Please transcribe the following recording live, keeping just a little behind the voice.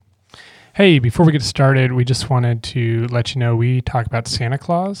Hey, before we get started, we just wanted to let you know we talk about Santa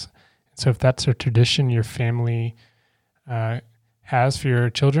Claus. So if that's a tradition your family has for your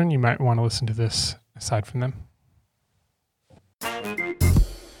children, you might want to listen to this aside from them.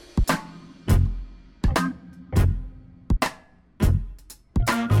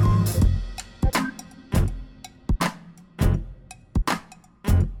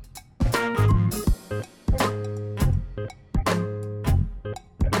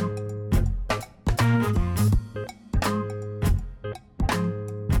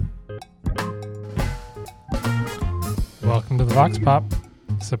 Welcome to the Vox Pop.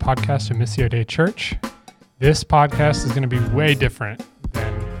 It's a podcast of Missio Dei Church. This podcast is going to be way different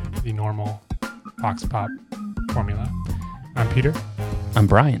than the normal Vox Pop formula. I'm Peter. I'm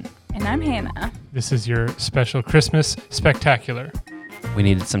Brian. And I'm Hannah. This is your special Christmas spectacular. We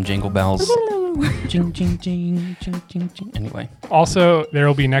needed some jingle bells. Jing, jing, jing, jing, jing, jing. Anyway. Also, there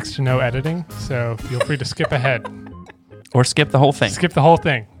will be next to no editing, so feel free to skip ahead. Or skip the whole thing. Skip the whole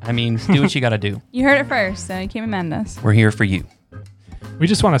thing. I mean, do what you got to do. You heard it first, so you can't amend us. We're here for you. We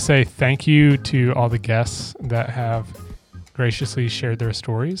just want to say thank you to all the guests that have graciously shared their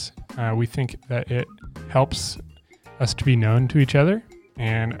stories. We think that it helps us to be known to each other,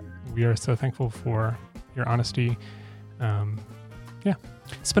 and we are so thankful for your honesty.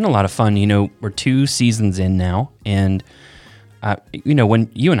 It's been a lot of fun. You know, we're 2 seasons in now, and when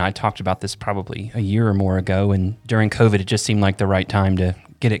you and I talked about this probably a year or more ago, and during COVID, it just seemed like the right time to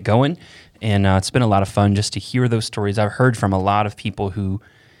get it going. And it's been a lot of fun just to hear those stories. I've heard from a lot of people who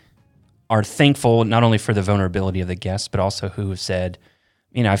are thankful not only for the vulnerability of the guests, but also who have said,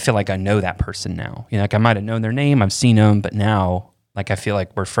 I feel like I know that person now. Like I might have known their name, I've seen them, but now, like I feel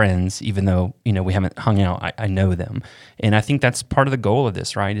like we're friends, even though, we haven't hung out, I know them. And I think that's part of the goal of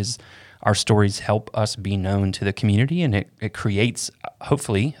this, right, is our stories help us be known to the community, and it creates,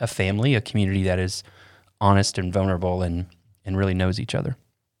 hopefully, a family, a community that is honest and vulnerable and really knows each other.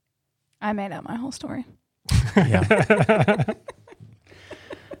 I made up my whole story. Yeah.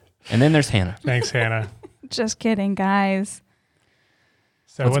 And then there's Hannah. Thanks, Hannah. Just kidding, guys.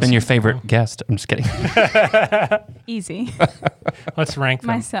 So What's been your favorite guest? I'm just kidding. Easy. Let's rank them.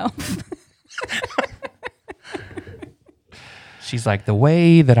 Myself. She's like, the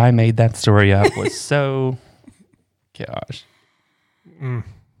way that I made that story up was so, gosh.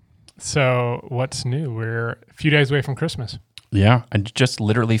 So what's new? We're a few days away from Christmas. Yeah, I just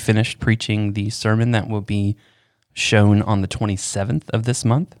literally finished preaching the sermon that will be shown on the 27th of this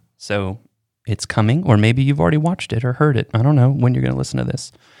month. So it's coming, or maybe you've already watched it or heard it. I don't know when you're going to listen to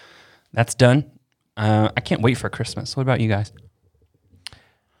this. That's done. I can't wait for Christmas. What about you guys?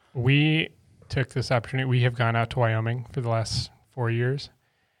 We took this opportunity. We have gone out to Wyoming for the last 4 years,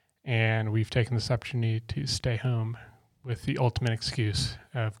 and we've taken this opportunity to stay home with the ultimate excuse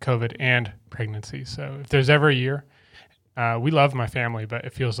of COVID and pregnancy. So if there's ever a year, we love my family, but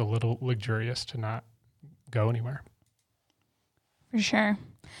it feels a little luxurious to not go anywhere. For sure.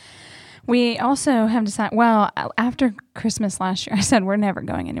 We also have decided, after Christmas last year, I said we're never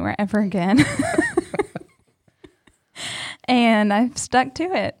going anywhere ever again. And I've stuck to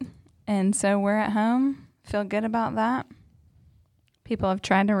it. And so we're at home, feel good about that. People have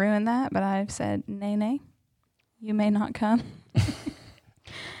tried to ruin that, but I've said, nay, you may not come.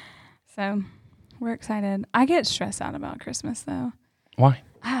 So we're excited. I get stressed out about Christmas, though. Why?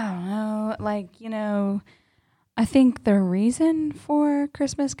 I don't know. I think the reason for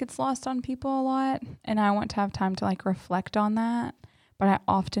Christmas gets lost on people a lot, and I want to have time to reflect on that, but I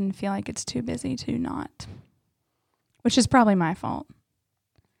often feel like it's too busy to not, which is probably my fault.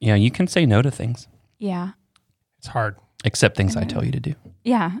 Yeah, you can say no to things. Yeah. It's hard. Except things I tell you to do.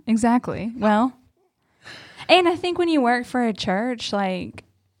 Yeah, exactly. Well, and I think when you work for a church,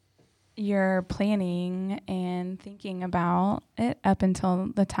 you're planning and thinking about it up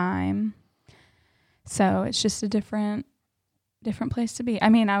until the time. So it's just a different place to be. I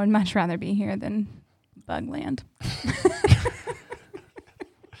mean, I would much rather be here than Bugland.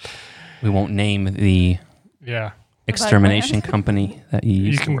 We won't name the extermination company that you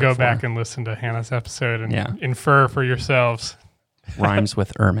used You can go back and listen to Hannah's episode and infer for yourselves. Rhymes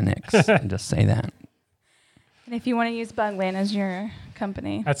with Erminix. Just say that. And if you want to use Bugland as your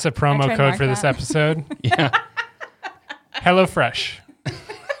company. That's a promo code for this episode. Yeah. HelloFresh.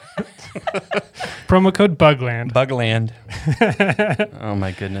 Promo code Bugland. Bugland. Oh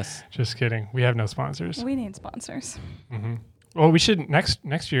my goodness. Just kidding. We have no sponsors. We need sponsors. Mm-hmm. Well, we should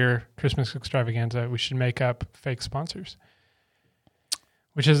next year, Christmas extravaganza, we should make up fake sponsors,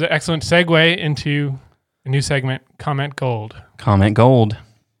 which is an excellent segue into a new segment, Comment Gold. Comment Gold.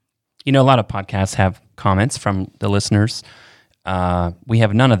 You know, a lot of podcasts have comments from the listeners. We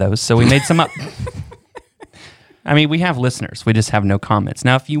have none of those, so we made some up. I mean, we have listeners. We just have no comments.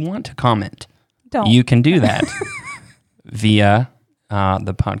 Now, if you want to comment, Don't. you can do that via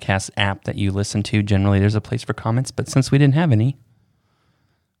the podcast app that you listen to. Generally, there's a place for comments, but since we didn't have any,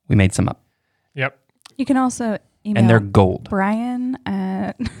 we made some up. Yep. You can also email And they're gold, Brian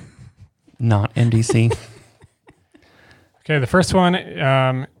at not NDC. Okay, the first one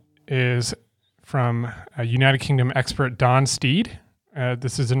is from United Kingdom expert Dawn Steed.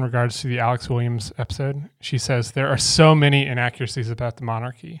 This is in regards to the Alex Williams episode. She says, there are so many inaccuracies about the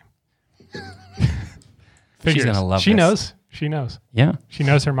monarchy. She's going to love She this. knows. She knows. Yeah. She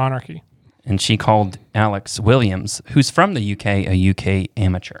knows her monarchy. And she called Alex Williams, who's from the UK, a UK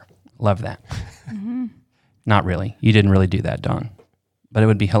amateur. Love that. Not really. You didn't really do that, Dawn. But it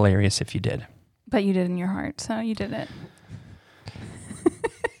would be hilarious if you did. but you did in your heart, so you did it.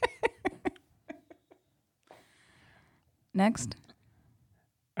 Next.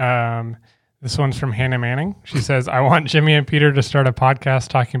 This one's from Hannah Manning. She says, I want Jimmy and Peter to start a podcast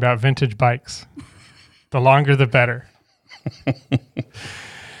talking about vintage bikes. The longer, the better.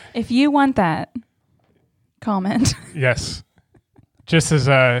 If you want that, comment. Yes. Just as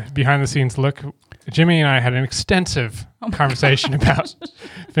a behind the scenes look, Jimmy and I had an extensive conversation about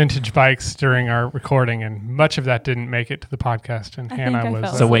vintage bikes during our recording, and much of that didn't make it to the podcast. And I Hannah think I was.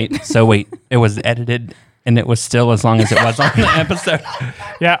 felt So wait. It was edited, and it was still as long as it was on the episode.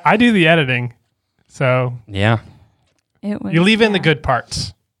 Yeah, I do the editing. So Yeah. It was, you leave in the yeah. good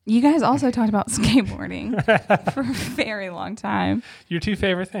parts. You guys also talked about skateboarding for a very long time. Your two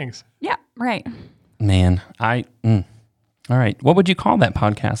favorite things. Yeah, right. Man, All right. What would you call that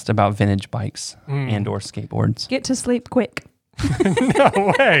podcast about vintage bikes and or skateboards? Get to sleep quick.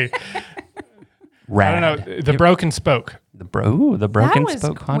 No way. Rad. I don't know. The Broken Spoke. The Broken That was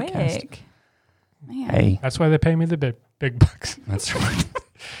Spoke quick. podcast. Man. Hey, That's why they pay me the big bucks. that's right.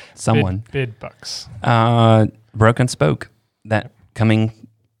 Someone. Bid bucks. Broken Spoke. That coming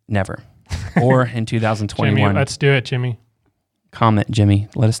never. Or in 2021. Jimmy, let's do it, Jimmy. Comment, Jimmy.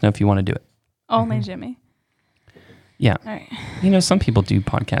 Let us know if you want to do it. Only Jimmy. Yeah. All right. You know, some people do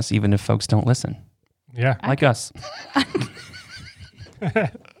podcasts even if folks don't listen. Yeah. Like us.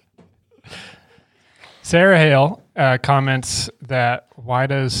 Sarah Hale comments that why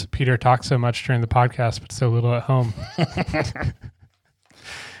does Peter talk so much during the podcast but so little at home?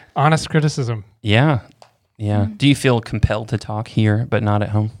 Honest criticism. Yeah. Yeah. Do you feel compelled to talk here but not at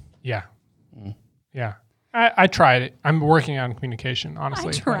home? Yeah. Yeah. I tried it. I'm working on communication, honestly.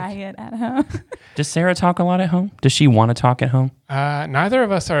 I try it at home. Does Sarah talk a lot at home? Does she want to talk at home? Neither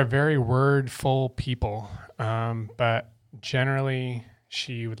of us are very wordful people, but generally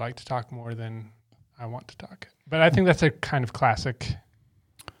she would like to talk more than I want to talk. But I think that's a kind of classic.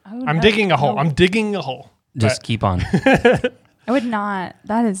 Oh, I'm no. digging a hole. No. I'm digging a hole. Just But keep on. I would not.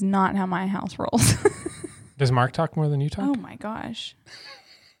 That is not how my house rolls. does Mark talk more than you talk? Oh my gosh.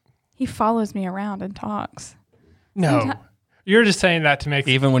 He follows me around and talks. No. Someti- You're just saying that to make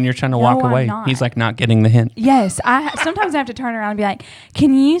Even when you're trying to No, walk I'm away, not. he's like not getting the hint. Yes, sometimes I have to turn around and be like,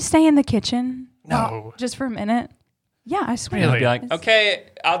 "Can you stay in the kitchen? No. Just for a minute." Yeah, I swear. Really? Be like, okay,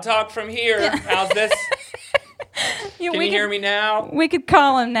 I'll talk from here. How's this? Yeah, Can we you could, hear me now? We could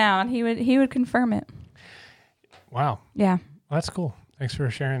call him now, and he would confirm it. Wow. Yeah. Well, that's cool. Thanks for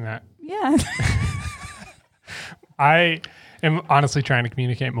sharing that. Yeah. I am honestly trying to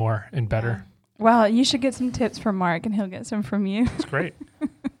communicate more and better. Well, you should get some tips from Mark, and he'll get some from you. It's great.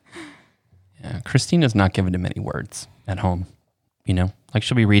 Yeah, Christina's not given to many words at home. You know, like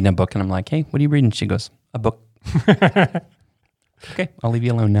she'll be reading a book and I'm like, hey, what are you reading? She goes, a book. Okay, I'll leave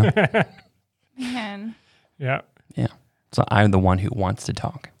you alone now. Man. Yeah. Yeah. So I'm the one who wants to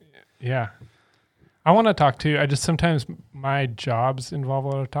talk. Yeah. I want to talk too. I just sometimes my jobs involve a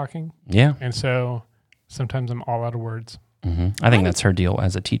lot of talking. Yeah. And so sometimes I'm all out of words. I think that's her deal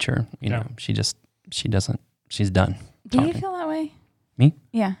as a teacher. You Yeah. know, she's done. Do you talking. feel that way? Me?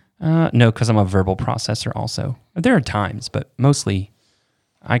 Yeah. No, because I'm a verbal processor also. There are times, but mostly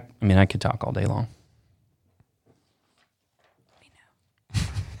I could talk all day long.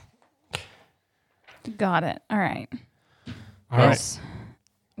 Got it. All right. All right. This-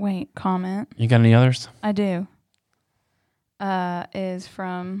 Wait, comment. You got any others? I do. Is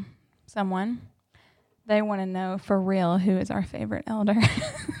from someone. They want to know for real who is our favorite elder.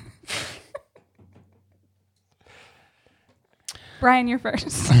 Brian, you're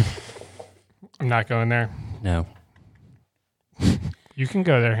first. I'm not going there. No. You can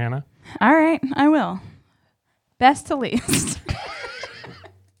go there, Hannah. All right, I will. Best to least.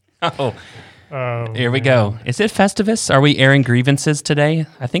 Oh, Oh, here we man. go. Is it Festivus? Are we airing grievances today?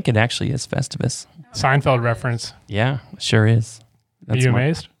 I think it actually is Festivus. Seinfeld reference. Yeah, sure is. Are you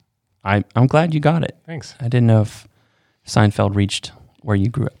amazed? I'm glad you got it. Thanks. I didn't know if Seinfeld reached where you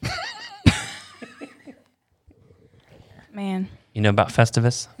grew up. Man, You know about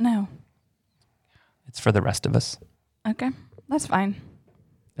Festivus? no. It's for the rest of us. Okay, that's fine.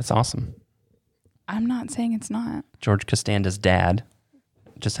 It's awesome. I'm not saying it's not. George Costanza's dad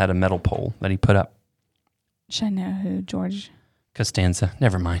just had a metal pole that he put up. Should I know who George? Costanza.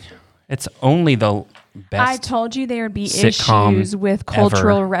 Never mind. It's only the best. I told you there would be sitcom issues with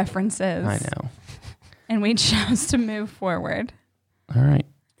cultural ever. references. I know. And we chose to move forward. All right.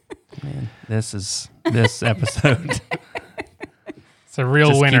 Man, this episode It's a real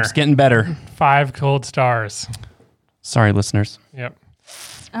just winner. keeps getting better. 5 gold stars. Sorry, listeners. Yep.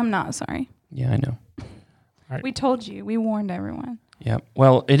 I'm not sorry. Yeah, I know. We told you. We warned everyone. Yep.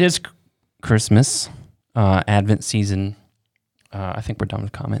 Well, it is Christmas, Advent season. I think we're done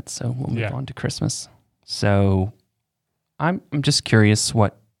with comments, so we'll move on to Christmas. So I'm just curious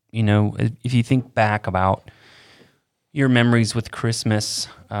what, if you think back about your memories with Christmas,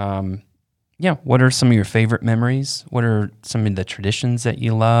 what are some of your favorite memories? What are some of the traditions that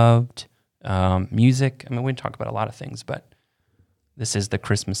you loved? Music. I mean, we talk about a lot of things, but this is the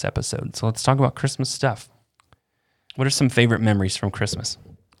Christmas episode. So let's talk about Christmas stuff. What are some favorite memories from Christmas?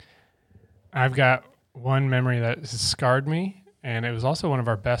 I've got one memory that has scarred me, and it was also one of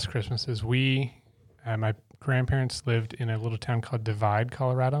our best Christmases. My grandparents lived in a little town called Divide,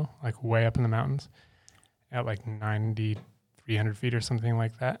 Colorado, like way up in the mountains at like 300 feet or something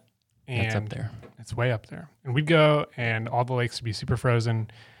like that. And That's up there. It's way up there. And we'd go, and all the lakes would be super frozen,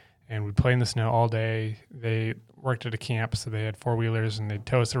 and we'd play in the snow all day. They worked at a camp, so they had 4-wheelers, and they'd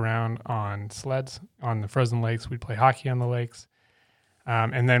tow us around on sleds on the frozen lakes. We'd play hockey on the lakes.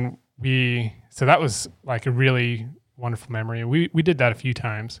 And then so that was like a really wonderful memory. We did that a few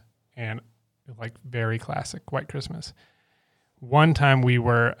times, and like very classic White Christmas. One time we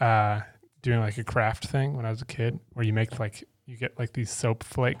were doing like a craft thing when I was a kid, where you get like these soap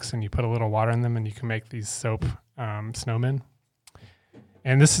flakes and you put a little water in them, and you can make these soap snowmen.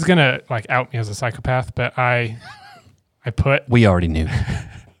 And this is gonna like out me as a psychopath, but We already knew.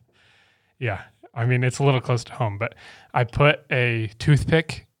 yeah, I mean it's a little close to home, but I put a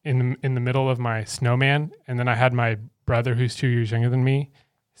toothpick in the middle of my snowman, and then I had my brother, who's 2 years younger than me,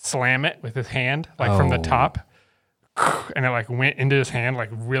 slam it with his hand, like from the top, and it like went into his hand, like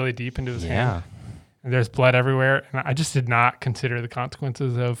really deep into his hand. And there's blood everywhere, and I just did not consider the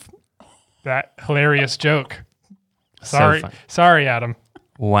consequences of that hilarious joke. Sorry, sorry, Adam.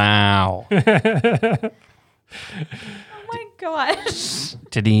 Wow. Oh my gosh.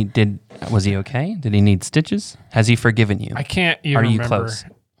 Was he okay? Did he need stitches? Has he forgiven you? I can't even Are you remember. close?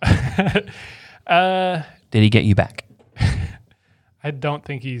 Did he get you back? I don't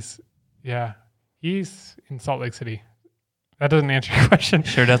think he's in Salt Lake City. That doesn't answer your question.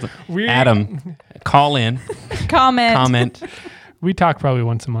 Sure doesn't. Adam, call in. Comment. We talk probably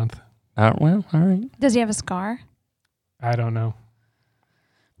once a month. Well, all right. Does he have a scar? I don't know.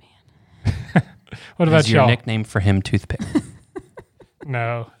 Man. What about Is your y'all? nickname for him Toothpick?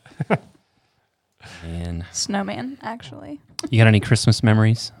 No. Man. Snowman, actually. You got any Christmas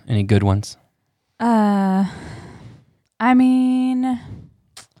memories? Any good ones? I mean,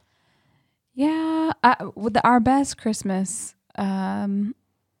 yeah, our best Christmas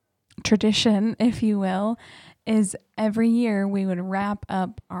tradition, if you will, is every year we would wrap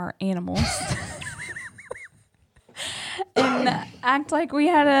up our animals and act like we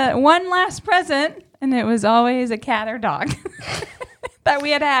had one last present, and it was always a cat or dog that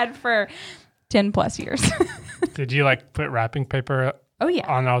we had for 10 plus years. Did you like put wrapping paper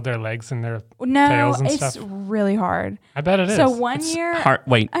on all their legs and their tails and stuff? It's really hard. I bet it is. So one year...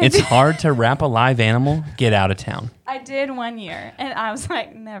 It's hard to wrap a live animal? Get out of town. I did 1 year, and I was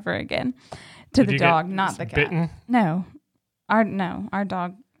like, never again. To the dog, not the cat. Bitten? No. Our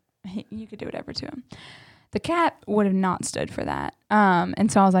dog, you could do whatever to him. The cat would have not stood for that. And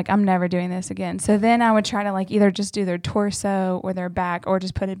so I was like, I'm never doing this again. So then I would try to like either just do their torso or their back or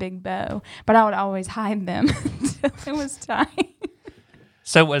just put a big bow. But I would always hide them until it was time.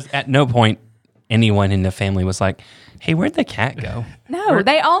 So was at no point anyone in the family was like, hey, where'd the cat go? No,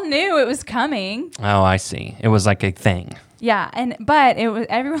 they all knew it was coming. Oh, I see. It was like a thing. Yeah, but it was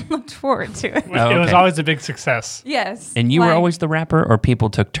everyone looked forward to it. It was always a big success. Yes. And you were always the rapper, or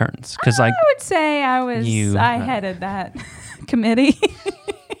people took turns? Because I would say I headed that committee.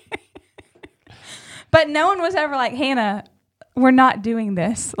 But no one was ever like, Hannah, we're not doing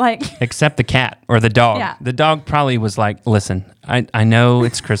this. Like, except the cat or the dog. Yeah. The dog probably was like, listen, I know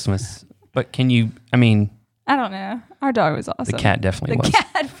it's Christmas, but can you, I don't know. Our dog was awesome. The cat definitely was. The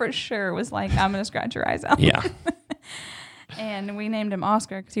cat for sure was like, I'm going to scratch your eyes out. Yeah. And we named him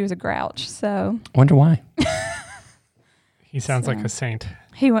Oscar because he was a grouch. So Wonder why. He sounds like So- a saint.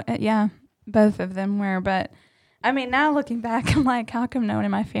 yeah, both of them were. But I mean, now looking back, I'm like, how come no one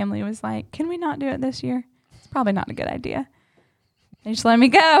in my family was like, can we not do it this year? It's probably not a good idea. They just let me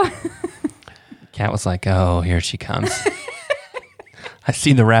go. Kat was like, "Oh, here she comes." I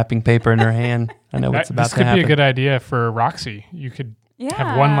see the wrapping paper in her hand. I know what's about This to could happen. be a good idea for Roxy. You could Yeah.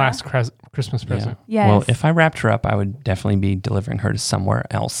 have one last Christmas present. Yes. Well, if I wrapped her up, I would definitely be delivering her to somewhere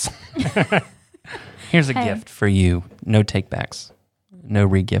else. Here's a Hey. gift for you. No takebacks. No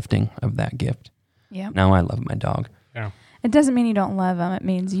regifting of that gift. Yeah. Now I love my dog. It doesn't mean you don't love them. It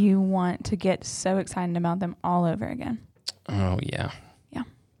means you want to get so excited about them all over again. Oh, yeah. Yeah.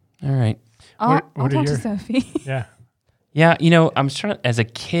 All right. I'll What are talk to your- Sophie. Yeah. Yeah, I'm trying. As a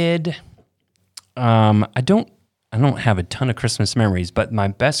kid, I don't have a ton of Christmas memories, but my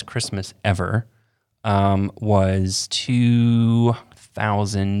best Christmas ever was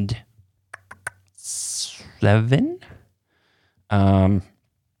 2007.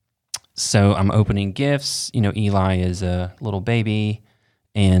 So I'm opening gifts. Eli is a little baby,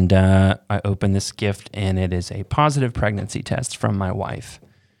 and I open this gift, and it is a positive pregnancy test from my wife.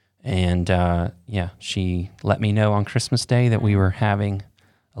 And she let me know on Christmas Day that we were having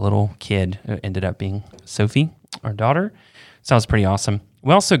a little kid. It ended up being Sophie, our daughter. So that was pretty awesome.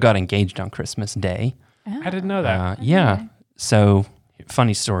 We also got engaged on Christmas Day. I didn't know that. Yeah. So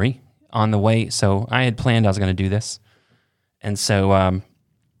funny story. On the way, so I had planned I was going to do this. And so I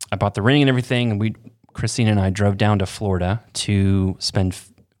bought the ring and everything. And Christine and I drove down to Florida to spend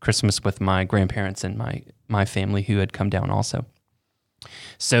Christmas with my grandparents and my family who had come down also.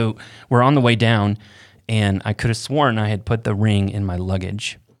 So we're on the way down, and I could have sworn I had put the ring in my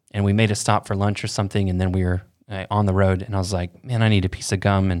luggage, and we made a stop for lunch or something, and then we were on the road, and I was like, man, I need a piece of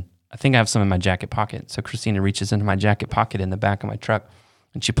gum, and I think I have some in my jacket pocket. So Christina reaches into my jacket pocket in the back of my truck,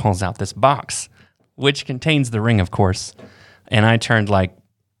 and she pulls out this box, which contains the ring, of course, and I turned like,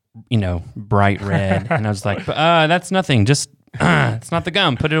 bright red, and I was like, that's nothing, just it's not the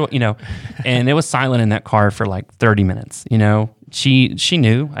gum, put it, and it was silent in that car for like 30 minutes, She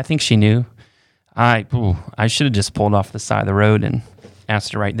knew. I think she knew. I should have just pulled off the side of the road and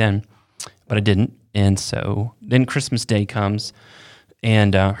asked her right then, but I didn't. And so then Christmas Day comes,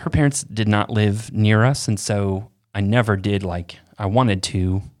 and her parents did not live near us, and so I never did I wanted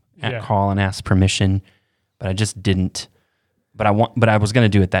to call and ask permission, but I just didn't. But I was going to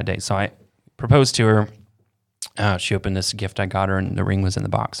do it that day, so I proposed to her. She opened this gift I got her, and the ring was in the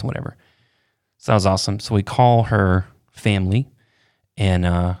box and whatever. So that was awesome. So we call her family. And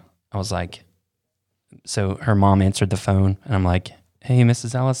I was like, so her mom answered the phone, and I'm like, hey,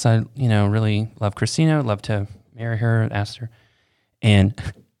 Mrs. Ellis, I really love Christina. I'd love to marry her. Asked her. And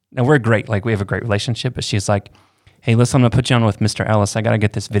now we're great. We have a great relationship. But she's like, hey, listen, I'm going to put you on with Mr. Ellis. I got to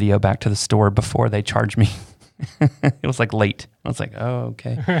get this video back to the store before they charge me. It was late. I was like, oh,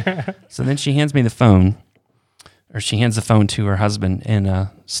 okay. So then she hands me the phone, or she hands the phone to her husband, and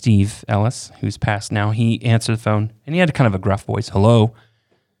Steve Ellis, who's passed now, he answered the phone, and he had kind of a gruff voice, hello.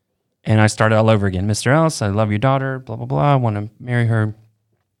 And I started all over again. Mr. Ellis, I love your daughter, blah, blah, blah. I want to marry her.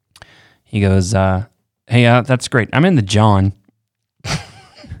 He goes, hey, that's great. I'm in the John. I'm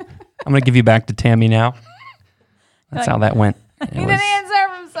going to give you back to Tammy now. That's how that went. It Need was- an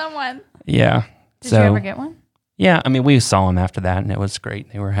answer from someone. Yeah. Did you ever get one? Yeah, I mean, we saw him after that, and it was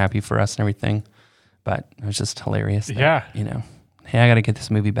great. They were happy for us and everything. But it was just hilarious. That, Yeah. Hey, I got to get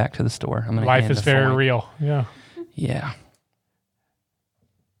this movie back to the store. I'm gonna Life hand is the very phone. real. Yeah. Yeah.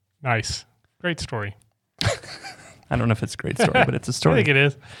 Nice. Great story. I don't know if it's a great story, but it's a I story. think it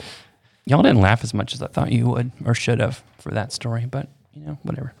is. Y'all didn't laugh as much as I thought you would or should have for that story, but,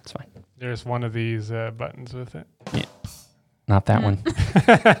 whatever. It's fine. There's one of these buttons with it. Not that one.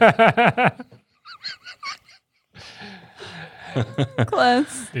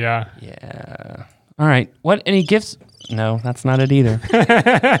 Close. Yeah. Yeah. All right. What? Any gifts? No, that's not it either.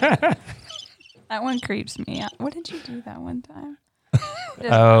 That one creeps me out. What did you do that one time?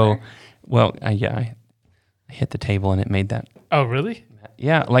 Oh, well, I hit the table and it made that. Oh, really?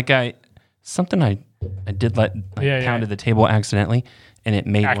 Yeah, I did pounded the table accidentally, and it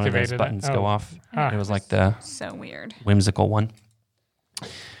made one of those Activated it? buttons Oh. go off. Ah. It was like the So weird. whimsical one.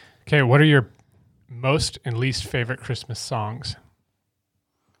 Okay. What are your most and least favorite Christmas songs?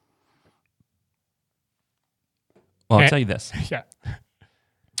 Well, I'll Eh. tell you this. Yeah.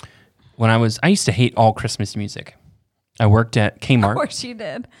 When I used to hate all Christmas music. I worked at Of Kmart. course you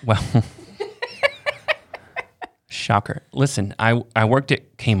did. Well, shocker. Listen, I worked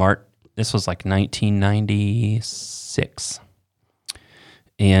at Kmart. This was 1996.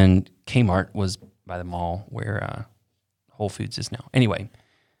 And Kmart was by the mall where Whole Foods is now. Anyway,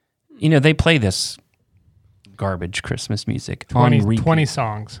 they play this garbage Christmas music 20, on repeat. 20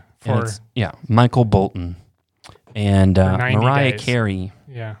 songs And for it's, Michael Bolton and 90 Mariah days. Carey.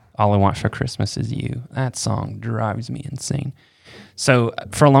 yeah. All I Want for Christmas Is You. That song drives me insane. So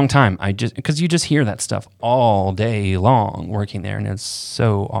for a long time, because you just hear that stuff all day long working there, and it's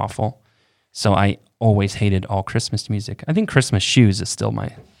so awful. So I always hated all Christmas music. I think Christmas Shoes is still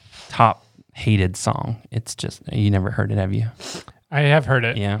my top hated song. It's just, you never heard it, have you? I have heard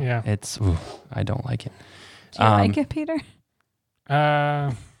it. Yeah. Yeah. I don't like it. Do you like it, Peter?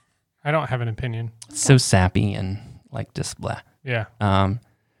 I don't have an opinion. It's so sappy and like just blah. Yeah.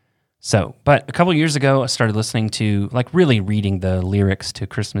 But a couple of years ago, I started listening to, like, really reading the lyrics to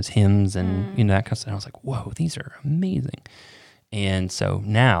Christmas hymns and, that kind of stuff. And I was like, whoa, these are amazing. And so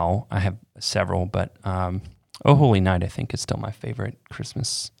now I have several, but Oh Holy Night, I think, is still my favorite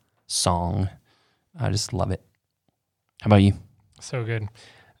Christmas song. I just love it. How about you? So good.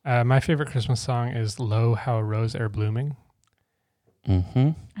 My favorite Christmas song is Lo, How a Rose Ere Blooming. Mm-hmm.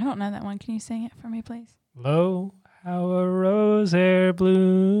 I don't know that one. Can you sing it for me, please? Lo, how a rose ere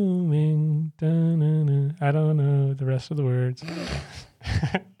blooming. Da-na-na. I don't know the rest of the words.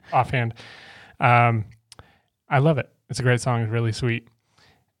 Offhand. I love it. It's a great song. It's really sweet.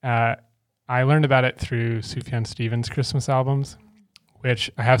 I learned about it through Sufjan Stevens' Christmas albums, which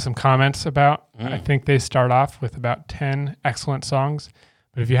I have some comments about. I think they start off with about 10 excellent songs.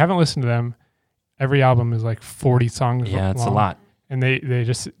 But if you haven't listened to them, every album is like 40 songs long. Yeah, it's a lot. And they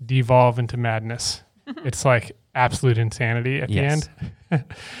just devolve into madness. It's like absolute insanity at the end,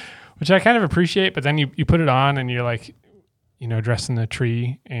 which I kind of appreciate. But then you put it on and you're like, dressing the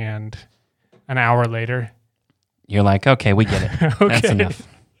tree, and an hour later, you're like, okay, we get it. Okay. That's enough.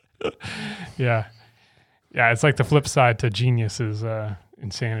 Yeah. It's like the flip side to Genius's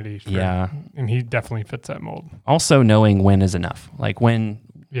insanity. And he definitely fits that mold. Also knowing when is enough. Like when,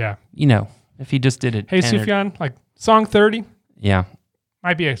 Yeah. if he just did it. Hey, Sufjan, like song 30 Yeah.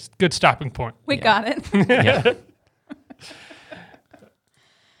 might be a good stopping point. We got it. Yeah.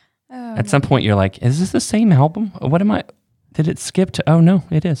 Oh, At some point, you're like, is this the same album? What am I? Did it skip to? Oh, no,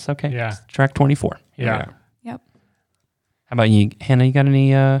 it is. Okay. Yeah. It's track 24. Here we Yeah. go. Yep. How about you, Hannah? You got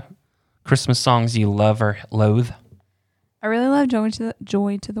any Christmas songs you love or loathe? I really love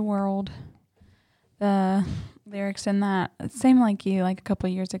Joy to the World. The lyrics in that, same like you, like a couple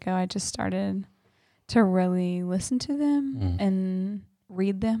of years ago, I just started to really listen to them and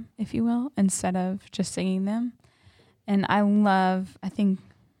read them, if you will, instead of just singing them. And I think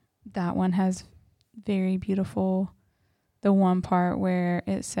that one has very beautiful, the one part where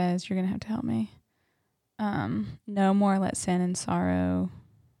it says, you're going to have to help me. No more let sin and sorrow,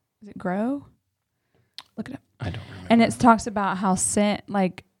 is it grow? Look it up. I don't remember. And it talks about how sin,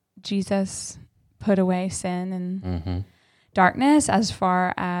 like Jesus put away sin and darkness as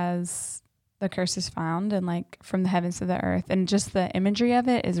far as the curse is found, and like from the heavens to the earth, and just the imagery of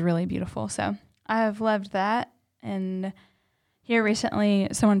it is really beautiful. So I have loved that. And here recently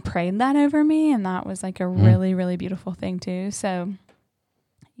someone prayed that over me, and that was like a really, really beautiful thing too. So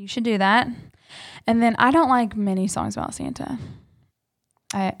you should do that. And then I don't like many songs about Santa.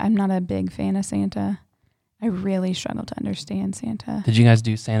 I'm not a big fan of Santa. I really struggle to understand Santa. Did you guys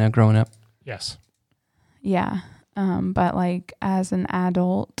do Santa growing up? Yes. Yeah. But like as an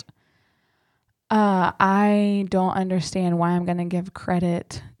adult, I don't understand why I'm going to give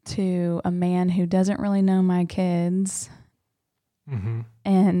credit to a man who doesn't really know my kids. Mm-hmm.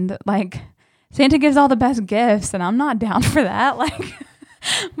 And like Santa gives all the best gifts, and I'm not down for that. Like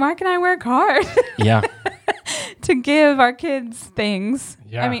Mark and I work hard Yeah. to give our kids things.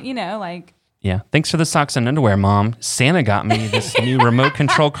 Yeah. I mean, like Yeah. Thanks for the socks and underwear, Mom. Santa got me this new remote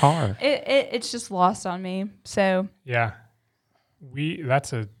control car. it's just lost on me. So Yeah.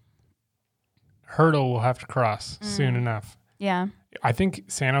 That's a hurdle we'll have to cross soon enough. yeah. I think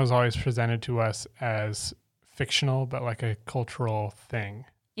Santa was always presented to us as fictional, but like a cultural thing.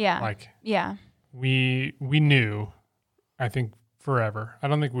 Yeah. Like yeah. we knew, I think, forever. I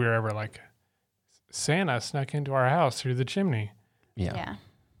don't think we were ever like, Santa snuck into our house through the chimney. Yeah. Yeah.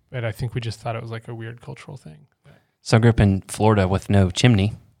 But I think we just thought it was like a weird cultural thing. So I grew up in Florida with no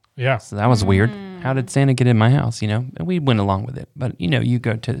chimney. Yeah. So that was weird. How did Santa get in my house? And we went along with it. But you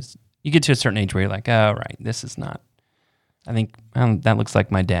get to a certain age where you're like, oh, right, this is not. I think that looks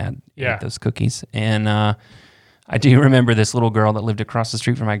like my dad ate those cookies. And I do remember this little girl that lived across the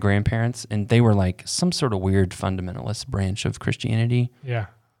street from my grandparents, and they were like some sort of weird fundamentalist branch of Christianity. Yeah.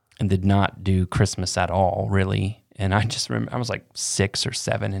 And did not do Christmas at all, really. And I just remember I was like 6 or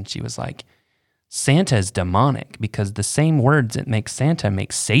 7, and she was like, Santa is demonic because the same words that make Santa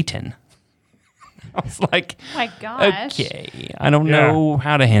make Satan. I was like, Oh my gosh. okay, I don't Yeah. know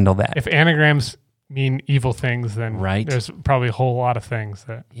how to handle that. If anagrams mean evil things, then Right. there's probably a whole lot of things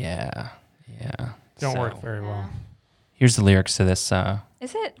that Yeah. don't So, work very well. Here's the lyrics to this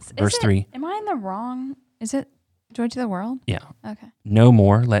Is it verse 3. Am I in the wrong? Is it Joy to the World? Yeah. Okay. No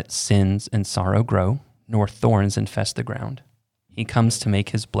more let sins and sorrow grow, nor thorns infest the ground. He comes to make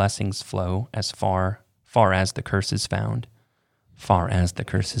his blessings flow as far as the curse is found. Far as the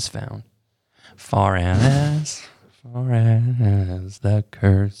curse is found. Far as the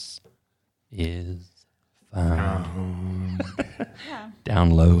curse is found. Yeah.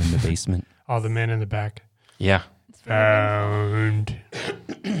 Down low in the basement. All the men in the back. Yeah. It's very Found.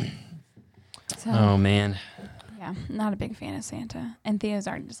 so, Oh, man. yeah, not a big fan of Santa. And Theo's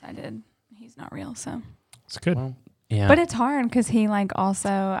already decided he's not real, so. It's good. Well, yeah. But it's hard because he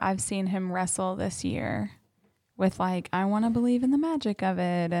also, I've seen him wrestle this year with I want to believe in the magic of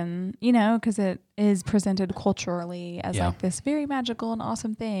it. And, because it is presented culturally as Yeah. this very magical and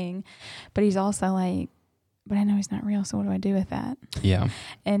awesome thing. But he's also but I know he's not real. So what do I do with that? yeah.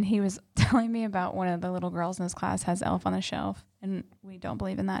 And he was telling me about one of the little girls in his class has Elf on the Shelf. And we don't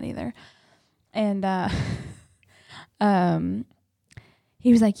believe in that either. And,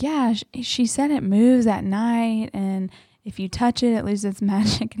 he was like, yeah, she said it moves at night, and if you touch it, it loses its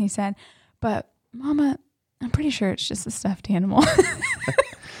magic. And he said, but Mama, I'm pretty sure it's just a stuffed animal.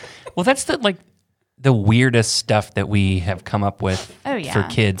 Well, that's the weirdest stuff that we have come up with Oh, yeah. for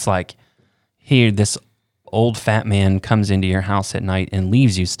kids. Like, here, this old fat man comes into your house at night and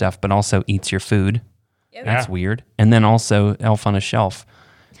leaves you stuff, but also eats your food. That's Yeah. weird. And then also Elf on a Shelf.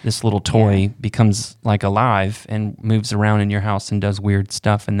 This little toy becomes alive and moves around in your house and does weird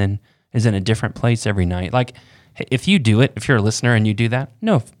stuff and then is in a different place every night. Like, if you do it, if you're a listener and you do that,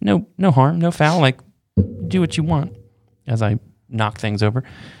 no harm, no foul. Do what you want. As I knock things over,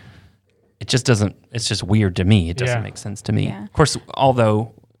 it just doesn't. It's just weird to me. It doesn't make sense to me. Yeah. Of course,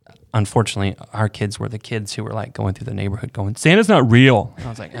 although unfortunately our kids were the kids who were going through the neighborhood going, Santa's not real. And I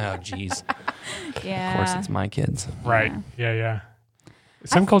was like, oh geez. Yeah. Of course, it's my kids. Right. Yeah.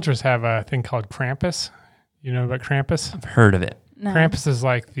 Some cultures have a thing called Krampus. You know about Krampus? I've heard of it. No. Krampus is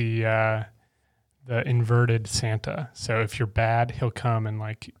like the inverted Santa. So if you're bad, he'll come and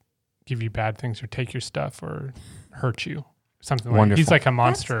give you bad things or take your stuff or hurt you. Something Wonderful. He's like a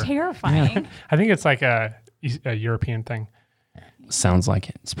monster. That's terrifying. I think it's like a European thing. Sounds like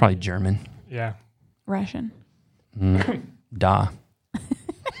it. It's probably German. Yeah. Russian. Da.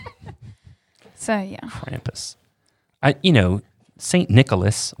 So, yeah. Krampus. Saint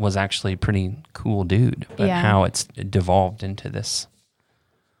Nicholas was actually a pretty cool dude, but Yeah. how it's devolved into this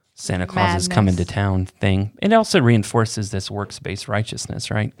Santa Claus is Madness. coming to town thing. It also reinforces this works-based righteousness,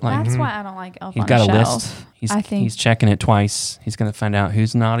 right? That's why I don't like Elf he's on got the a Shelf. list. I think He's checking it twice. He's going to find out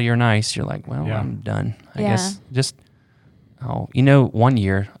who's naughty or nice. You're like, well, Yeah. I'm done. I Yeah. guess just, 1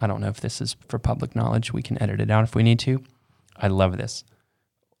 year, I don't know if this is for public knowledge. We can edit it out if we need to. I love this.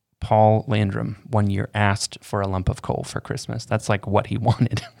 Paul Landrum 1 year asked for a lump of coal for Christmas. That's what he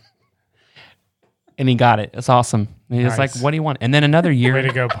wanted. And he got it. It's awesome. He was like, Nice. what do you want? And then another Way year,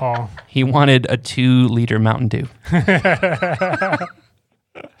 to go, Paul. he wanted a 2-liter Mountain Dew.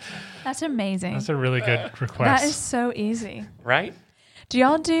 that's amazing. That's a really good request. That is so easy. Right? Do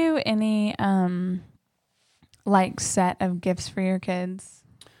y'all do any set of gifts for your kids?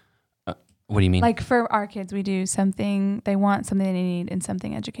 What do you mean? For our kids, we do something they want, something they need, and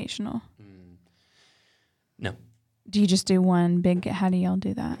something educational. No. Do you just do one big? How do y'all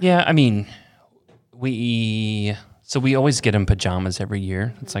do that? Yeah, I mean, we always get them pajamas every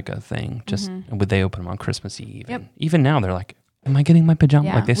year. It's like a thing. Just would they open them on Christmas Eve? Yep. And even now, they're like, "Am I getting my pajama?"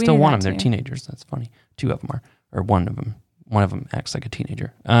 Yeah, They we still do want that them. They're too. teenagers. That's funny. 2 of them are, or one of them. One of them acts like a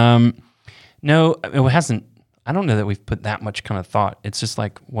teenager. No, it hasn't. I don't know that we've put that much kind of thought. It's just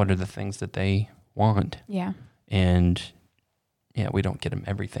what are the things that they want? Yeah. And yeah, we don't get them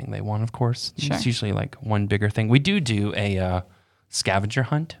everything they want, of course. Sure. It's usually one bigger thing. We do a scavenger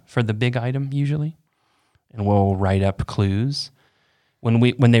hunt for the big item usually, and we'll write up clues.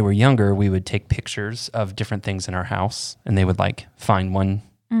 When they were younger, we would take pictures of different things in our house, and they would find one.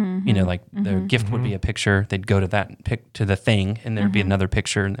 Mm-hmm. Their gift would be a picture. They'd go to to the thing, and there'd be another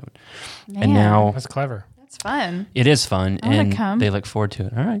picture. And, and Man, now That's clever. that's fun. it is fun, I wanna and come. they look forward to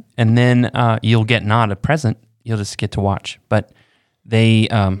it. All right, and then you'll get not a present; you'll just get to watch. But they,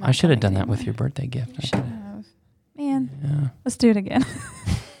 I should have done that with your birthday gift. You should have. Man, Yeah. let's do it again.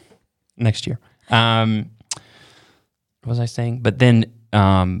 Next year. What was I saying? But then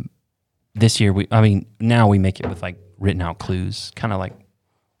this year, now we make it with written out clues, kind of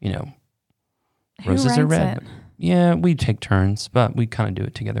Who roses are writes red. it? Yeah, we take turns, but we kind of do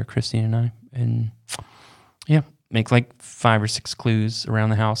it together, Christine and I. and yeah, make like 5 or 6 clues around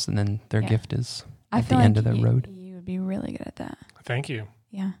the house, and then their gift is at the end of the road. You would be really good at that. Thank you.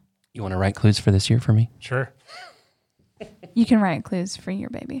 Yeah. You want to write clues for this year for me? Sure. You can write clues for your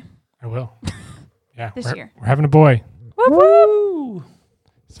baby. I will. Yeah. This year. We're having a boy. Woo!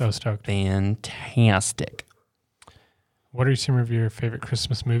 So stoked. Fantastic. What are some of your favorite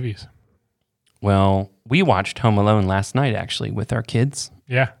Christmas movies? Well, we watched Home Alone last night, actually, with our kids.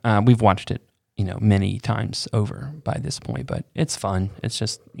 Yeah. We've watched it, many times over by this point, but it's fun. It's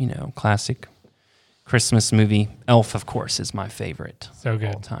just, classic Christmas movie. Elf, of course, is my favorite. So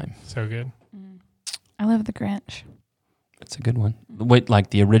good. All time. So good. I love The Grinch. It's a good one. Wait, like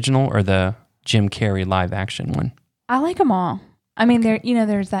the original or the Jim Carrey live action one? I like them all. I mean,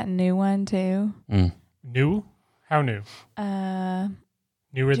 there's that new one too. New? How new?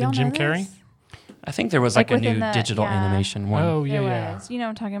 Newer Do y'all than Jim know Carrey? this? I think there was like a within new digital animation one. Oh, yeah, There yeah. was. You know what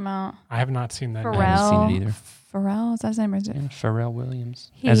I'm talking about? I have not seen that. Pharrell. I haven't seen it either. Pharrell, is that his name? Or is it? Yeah, Pharrell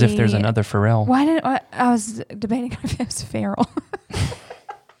Williams. As if there's He- another Pharrell. I was debating if it was Farrell.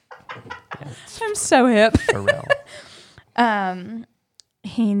 I'm so hip. Pharrell.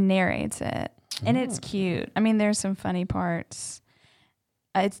 He narrates it, and it's cute. I mean, there's some funny parts.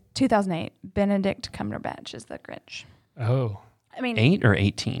 It's 2008. Benedict Cumberbatch is the Grinch. Oh. I mean, 8 or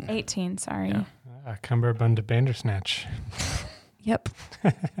 18? 18. Sorry. Yeah. Cumberbund Bandersnatch. Yep.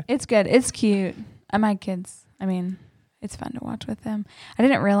 It's good. It's cute. My kids. I mean, it's fun to watch with them. I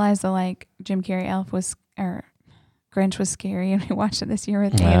didn't realize the Jim Carrey Grinch was scary, and we watched it this year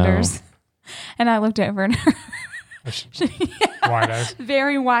with Anders. And I looked over and Wide eyes.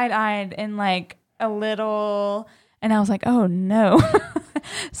 very wide-eyed and a little, and I was like, oh no.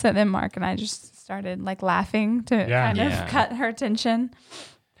 So then Mark and I just started laughing to kind of cut her attention.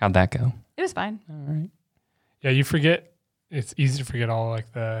 How'd that go? It was fine. All right. Yeah, you forget. It's easy to forget all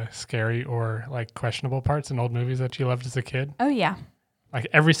the scary or questionable parts in old movies that you loved as a kid. Oh yeah.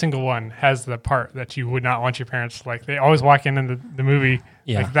 Every single one has the part that you would not want your parents to like. They always walk into the movie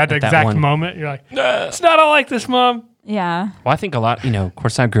that exact one. moment. You're like, it's not all like this, Mom. Yeah. Well, I think a lot, of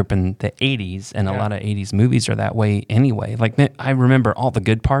course, I grew up in the 80s, and a lot of 80s movies are that way anyway. I remember all the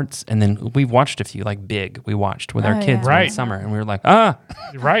good parts, and then we've watched a few, Big, we watched with our kids in the summer, and we were like,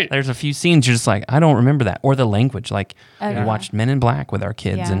 right. There's a few scenes you're just like, I don't remember that. Or the language. We watched Men in Black with our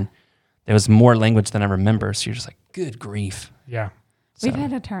kids, and there was more language than I remember, so you're just like, good grief. Yeah. We've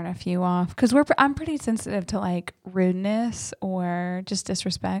had to turn a few off because I'm pretty sensitive to rudeness or just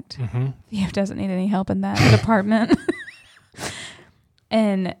disrespect. Mm-hmm. Theo doesn't need any help in that department.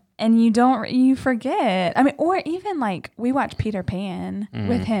 and you forget. I mean, or even we watch Peter Pan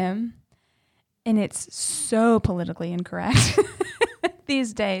with him, and it's so politically incorrect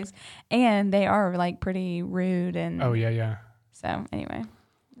these days, and they are pretty rude and. Oh yeah. So anyway,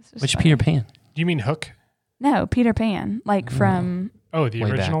 Which Peter Pan? Do you mean Hook? No, Peter Pan, from. Oh, the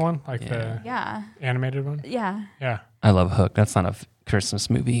Way original back. one, the Yeah. animated one. Yeah. Yeah, I love Hook. That's not a Christmas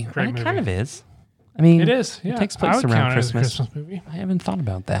movie. Great It movie. kind of is. I mean, it is. Yeah, It takes I place would around count it as a Christmas. Christmas movie. I haven't thought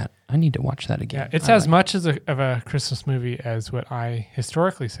about that. I need to watch that Yeah, again. it's as much of a Christmas movie as what I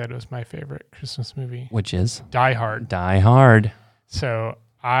historically said was my favorite Christmas movie, Which is Die Hard. Die Hard. So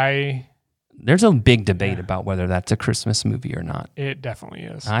There's a big debate about whether that's a Christmas movie or not. it definitely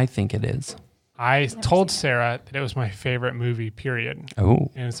is. I think it is. I told Sarah that it was my favorite movie, period.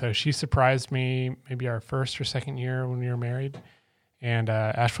 Oh, And so she surprised me maybe our first or second year when we were married. And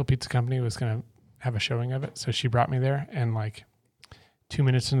Asheville Pizza Company was going to have a showing of it. So she brought me there. And 2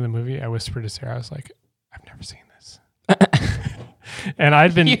 minutes into the movie, I whispered to Sarah, I was like, I've never seen this. And I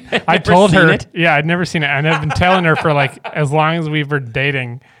told her, I'd never seen it. And I've been telling her for as long as we were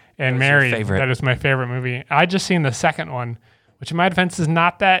dating and married, that it's my favorite movie. I just seen the second one, which in my defense is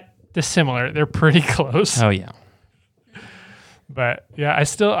not that dissimilar. They're pretty close. Oh, yeah. But yeah,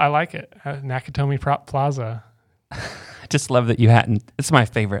 I like it. Nakatomi Plaza. I just love that you hadn't. It's my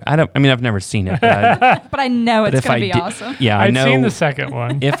favorite. I've never seen it. But But I know it's if going I to be did- awesome. Yeah, I I'd know. seen the second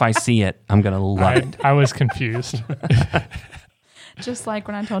one. If I see it, I'm going to love it. I was confused. Just like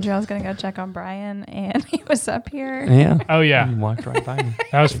when I told you I was going to go check on Brian and he was up here. Yeah. Oh, yeah. You walked right by me.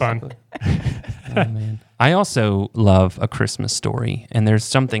 That was fun. Oh, man. I also love A Christmas Story. And there's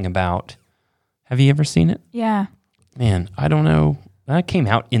something about. Have you ever seen it? Yeah. Man, I don't know. That came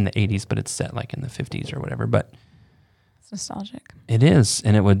out in the 80s, but it's set in the 50s or whatever. But It's nostalgic. it is.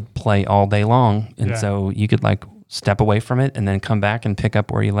 And it would play all day long. And so you could step away from it and then come back and pick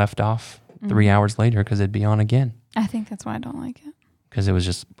up where you left off 3 hours later because it'd be on again. I think that's why I don't like it. Because it was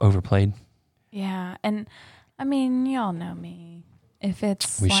just overplayed. Yeah. And I mean, y'all know me. If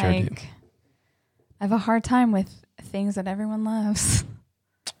it's We sure do. I have a hard time with things that everyone loves.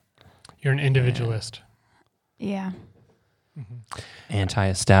 You're an individualist. Yeah.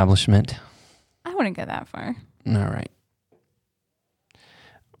 Anti-establishment. I wouldn't go that far. All right.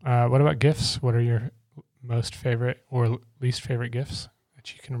 What about gifts? What are your most favorite or least favorite gifts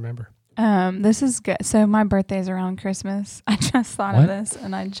that you can remember? This is good. So my birthday's around Christmas. I just thought What? of this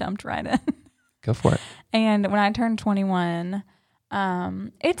and I jumped right in. Go for it. And when I turned 21,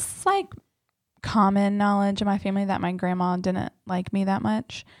 it's like common knowledge in my family that my grandma didn't like me that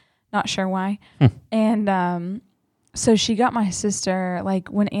much. Not sure why. And so she got my sister, like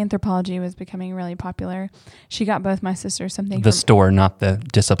when anthropology was becoming really popular, she got both my sisters something. The store, not the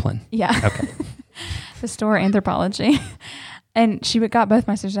discipline. Yeah. Okay. The store Anthropology. And she got both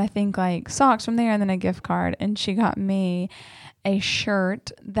my sisters, I think, like socks from there and then a gift card. And she got me a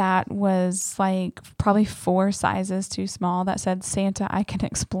shirt that was like probably 4 sizes too small that said, Santa, I can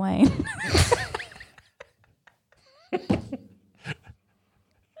explain.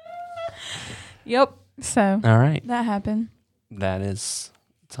 Yep. So All right. that happened. That is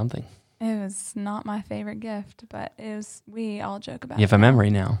something. It was not my favorite gift, but it was, we all joke about it. You have a now. memory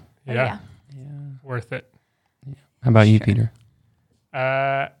now. Oh, Yeah. Yeah. Worth it. How about you, Sure. Peter?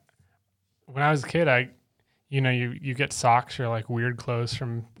 When I was a kid, you get socks or like weird clothes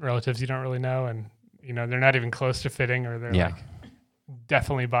from relatives you don't really know, and they're not even close to fitting, or they're Yeah. like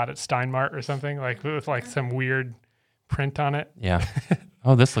definitely bought at Steinmart or something, like with like some weird print on it. Yeah.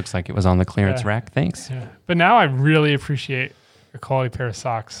 Oh, this looks like it was on the clearance Yeah. rack. Thanks. Yeah. But now I really appreciate a quality pair of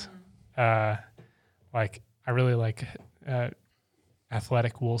socks. Like I really like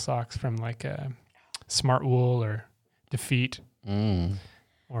athletic wool socks from like Smart Wool or Defeat Mm.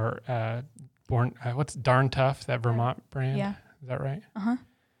 or what's Darn Tough, that Vermont brand. Yeah. Is that right? Uh-huh.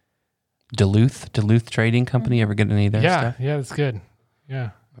 Duluth Trading Company. Ever get any of their stuff? Yeah, that's good.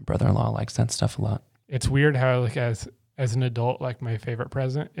 Yeah. My brother-in-law likes that stuff a lot. It's weird how like as an adult, like my favorite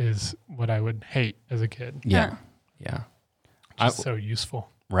present is what I would hate as a kid. Yeah. Huh. Yeah. Just so useful.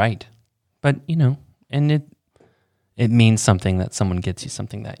 Right. But, and it means something that someone gets you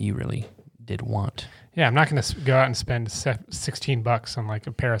something that you really did want. Yeah, I'm not going to go out and spend $16 on like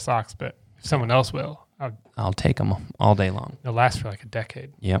a pair of socks, but if someone else will, I'll take them all day long. they'll last for like a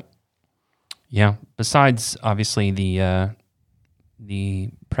decade. Yep. Yeah. Besides, obviously, the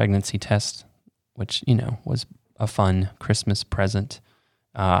pregnancy test, which, was a fun Christmas present.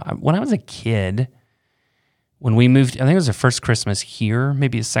 When I was a kid, when we moved, I think it was the first Christmas here,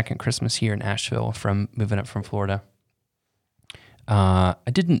 maybe the second Christmas here in Asheville from moving up from Florida. I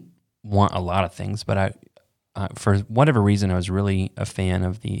didn't want a lot of things, but for whatever reason, I was really a fan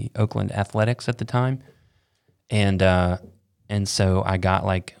of the Oakland Athletics at the time. And so I got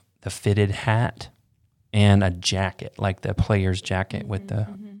like the fitted hat and a jacket, like the player's jacket with the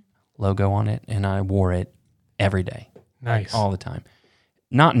logo on it. And I wore it every day. Nice. All the time.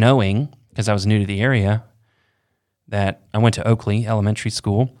 Not knowing, because I was new to the area, that I went to Oakley Elementary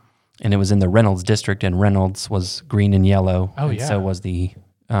School, and it was in the Reynolds district, and Reynolds was green and yellow. Oh, and yeah. so was the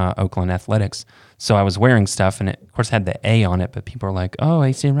Oakland Athletics. So I was wearing stuff, and it, of course, had the A on it, but people were like, oh,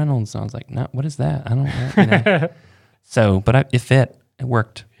 AC Reynolds. And I was like, no, what is that? I don't know. So, but it fit. It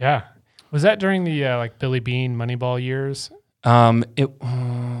worked. Yeah. Was that during the like Billy Bean Moneyball years?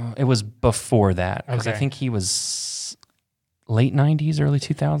 It was before that, because I Okay. think he was late 90s, early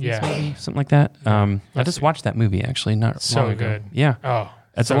 2000s, Yeah. maybe, something like that. I That's just watched that movie, actually, not so long ago. good. Yeah. Oh,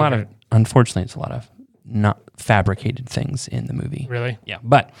 It's so a lot good. of, unfortunately, it's a lot of not fabricated things in the movie. Really? Yeah.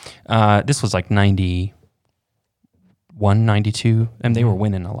 But this was like 91, 92, and they were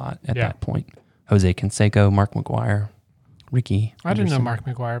winning a lot at Yeah. that point. Jose Canseco, Mark McGuire, Ricky. I didn't know Anderson. Mark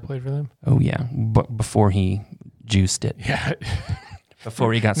McGuire played for them. Oh, yeah. But before he juiced it, Yeah.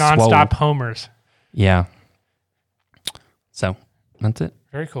 before he got Nonstop swole. homers. Yeah. So that's it.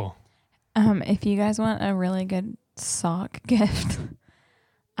 Very cool. If you guys want a really good sock gift,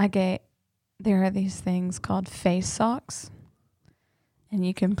 there are these things called face socks, and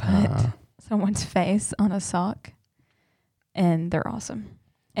you can put someone's face on a sock, and they're awesome.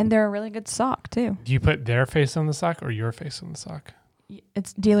 And they're a really good sock too. Do you put their face on the sock or your face on the sock?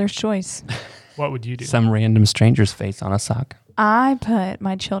 It's dealer's choice. What would you do? Some random stranger's face on a sock. I put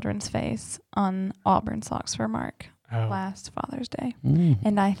my children's face on Auburn socks for Mark Oh. last Father's Day. Mm.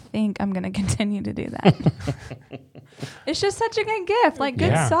 And I think I'm going to continue to do that. It's just such a good gift. Like,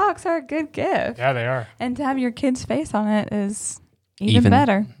 good Yeah. socks are a good gift. Yeah, they are. And to have your kid's face on it is even Even-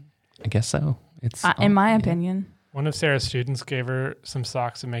 better, I guess so. It's in my yeah. opinion. One of Sarah's students gave her some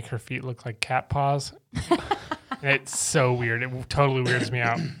socks to make her feet look like cat paws. And it's so weird. It totally weirds me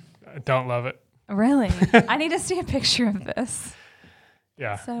out. I don't love it. Really? I need to see a picture of this.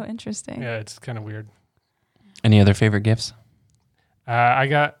 Yeah. So interesting. Yeah, it's kind of weird. Any other favorite gifts? I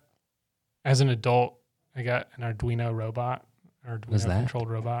got as an adult, I got an Arduino robot, What's that? controlled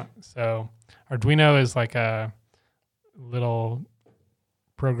robot. So Arduino is like a little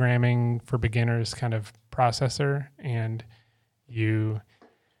programming for beginners kind of processor, and you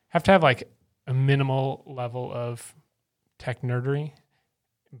have to have like a minimal level of tech nerdery,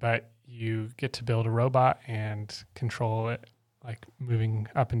 but you get to build a robot and control it, like moving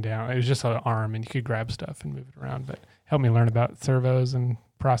up and down. It was just an arm, and you could grab stuff and move it around, but helped me learn about servos and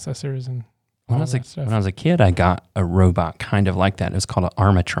processors and all that stuff. When I was a kid, I got a robot kind of like that. It was called an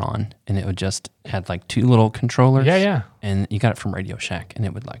Armatron, and it would just had like 2 little controllers. Yeah. And you got it from Radio Shack, and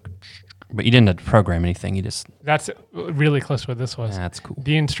it would like, but you didn't have to program anything. You just, That's really close to what this was. that's cool.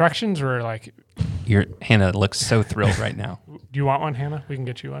 The instructions were like, Your Hannah looks so thrilled right now. do you want one, Hannah? We can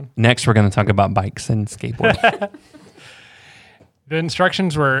get you one. Next, we're going to talk about bikes and skateboarding. The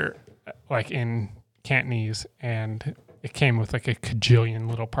instructions were like in Cantonese, and it came with like a cajillion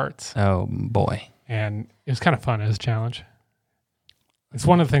little parts. Oh boy. And it was kind of fun as a challenge. It's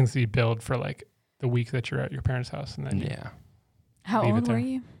one of the things that you build for like the week that you're at your parents' house. And then Yeah. How Leave it old were there.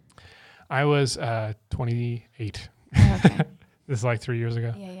 you? I was 28. Oh, okay. This is like 3 years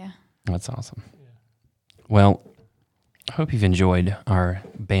ago. Yeah. That's awesome. Well, I hope you've enjoyed our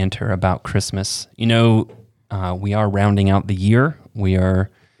banter about Christmas. You know, we are rounding out the year. I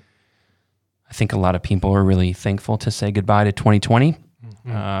think a lot of people are really thankful to say goodbye to 2020.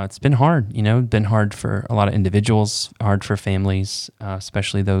 It's been hard, been hard for a lot of individuals, hard for families,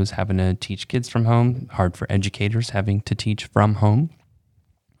 especially those having to teach kids from home, hard for educators having to teach from home.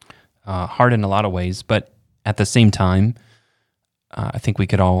 Hard in a lot of ways, but at the same time, I hope that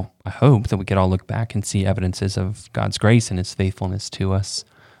we could all look back and see evidences of God's grace and his faithfulness to us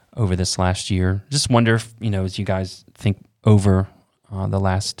over this last year. Just wonder if, as you guys think over the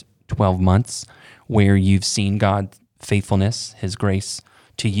last 12 months, where you've seen God's faithfulness, his grace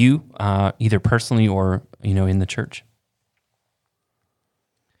to you, either personally or, in the church.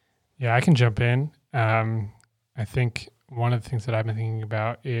 Yeah, I can jump in. I think one of the things that I've been thinking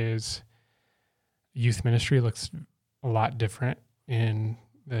about is youth ministry looks a lot different in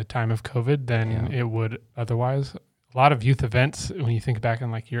the time of COVID than it would otherwise. A lot of youth events, when you think back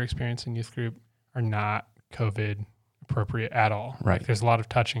on like your experience in youth group, are not COVID appropriate at all. Right. Like, there's a lot of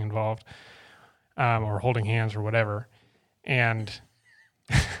touching involved, or holding hands or whatever. And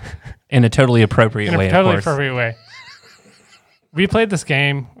In a totally appropriate way, in a totally of course. appropriate way. We played this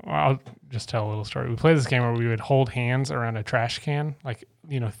game. Well, I'll just tell a little story. We played this game where we would hold hands around a trash can, like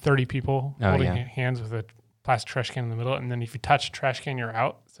 30 people holding hands with a plastic trash can in the middle, and then if you touch a trash can, you're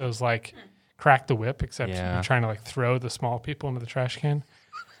out. So it was like crack the whip, except you're trying to like throw the small people into the trash can.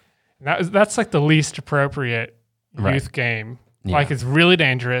 And that's like the least appropriate youth game. Yeah. Like, it's really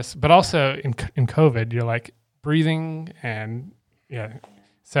dangerous, but also in COVID, you're like breathing and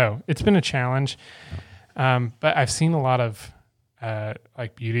so it's been a challenge. But I've seen a lot of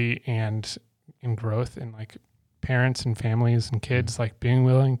like beauty and growth in like parents and families and kids like being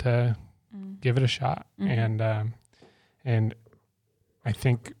willing to give it a shot. And I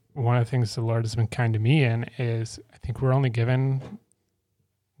think one of the things the Lord has been kind to me in is I think we're only given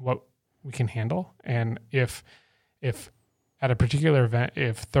what we can handle. And if at a particular event,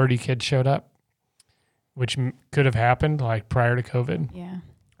 if 30 kids showed up, which could have happened like prior to COVID,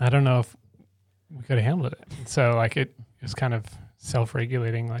 I don't know if we could have handled it. So like it was kind of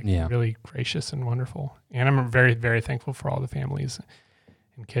self-regulating, like really gracious and wonderful. And I'm very, very thankful for all the families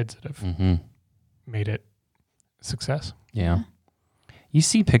and kids that have made it a success. Yeah. You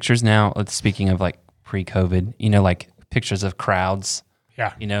see pictures now, speaking of like pre-COVID, like pictures of crowds.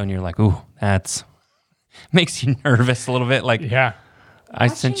 Yeah. And you're like, ooh, that's makes you nervous a little bit. Like, I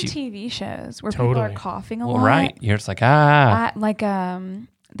sent you TV shows where people are coughing a lot. Right. You're just like,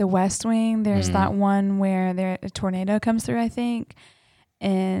 The West Wing, there's that one where a tornado comes through, I think,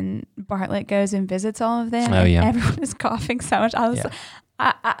 and Bartlett goes and visits all of them. Oh, yeah. Everyone is coughing so much. I was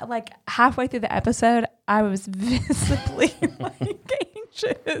I like halfway through the episode, I was visibly like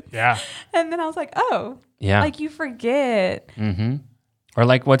anxious. Yeah. And then I was like, oh, like you forget. Mm-hmm. Or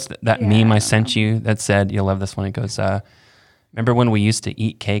like, what's that meme I sent you that said, you'll love this one. It goes, remember when we used to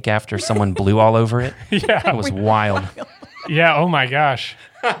eat cake after someone blew all over it? Yeah. It was wild. Yeah. Oh my gosh.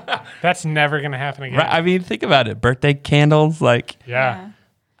 That's never going to happen again. Right, I mean, think about it. Birthday candles, like, Yeah.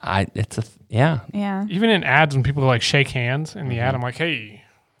 yeah. Even in ads, when people like shake hands in the ad, I'm like, hey.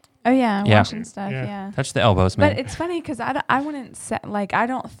 Oh yeah, Yeah. watching stuff. Yeah. Yeah. Touch the elbows, man. But it's funny because I wouldn't set, like, I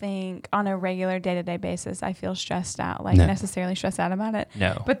don't think on a regular day-to-day basis I feel stressed out, like necessarily stressed out about it.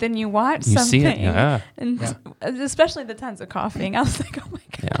 No. But then you watch You something, see it, and especially the tons of coughing. I was like, oh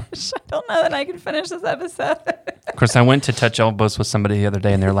my gosh, I don't know that I can finish this episode. Of course, I went to touch elbows with somebody the other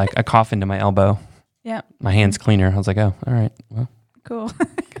day, and they're like, I cough into my elbow. Yep. My hand's cleaner. I was like, oh, all right. Well, Cool.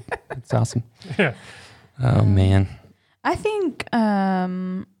 that's awesome. Yeah. Oh, man. I think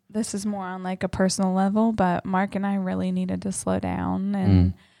this is more on like a personal level, but Mark and I really needed to slow down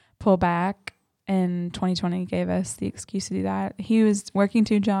and pull back. And 2020 gave us the excuse to do that. He was working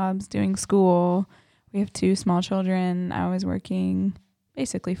 2 jobs, doing school. We have 2 small children. I was working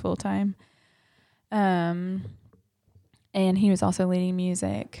basically full time. And he was also leading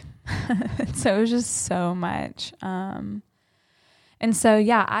music. So it was just so much. And so,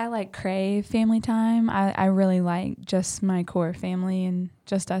 yeah, I like crave family time. I really like just my core family and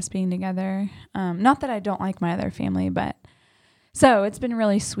just us being together. Not that I don't like my other family, but so it's been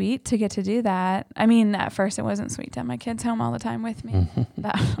really sweet to get to do that. I mean, at first it wasn't sweet to have my kids home all the time with me.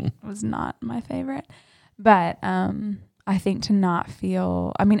 That was not my favorite. But I think to not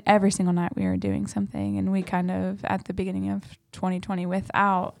feel, I mean, every single night we were doing something, and we kind of, at the beginning of 2020,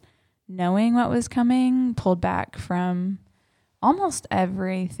 without knowing what was coming, pulled back from almost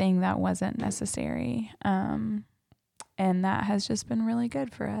everything that wasn't necessary. And that has just been really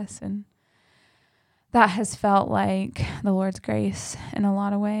good for us. And that has felt like the Lord's grace in a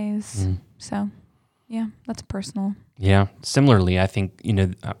lot of ways. So, yeah, that's personal. Yeah. Similarly, I think,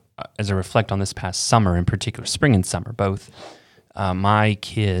 as I reflect on this past summer, in particular, spring and summer, both, my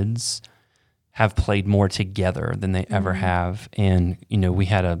kids have played more together than they ever have. And, we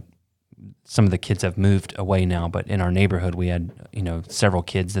had some of the kids have moved away now, but in our neighborhood, we had, several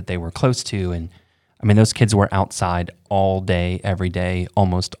kids that they were close to. And I mean, those kids were outside all day, every day,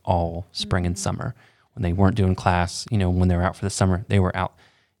 almost all spring and summer. When they weren't doing class, when they were out for the summer, they were out.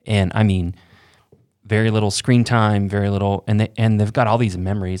 And I mean, very little screen time, very little, and they've got all these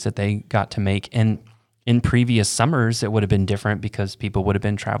memories that they got to make. And in previous summers, it would have been different because people would have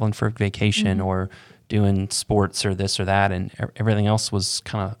been traveling for vacation or doing sports or this or that, and everything else was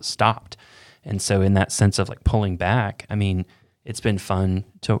kind of stopped. And so in that sense of like pulling back, I mean, it's been fun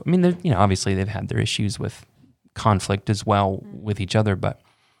to, I mean, obviously they've had their issues with conflict as well with each other, but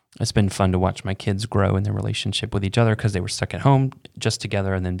it's been fun to watch my kids grow in their relationship with each other because they were stuck at home just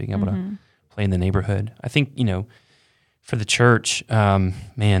together and then being able to play in the neighborhood. I think, for the church,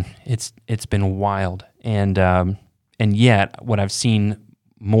 man, it's been wild. And yet what I've seen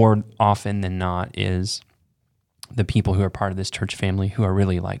more often than not is the people who are part of this church family who are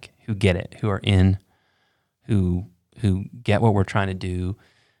really like, who get it, who are in, who get what we're trying to do,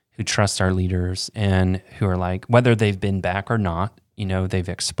 who trust our leaders, and who are like, whether they've been back or not, they've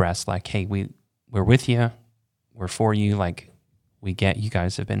expressed like, hey, we're with you, we're for you, like we get you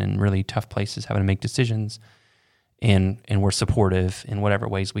guys have been in really tough places having to make decisions, and we're supportive in whatever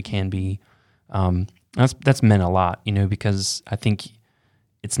ways we can be. That's meant a lot, because I think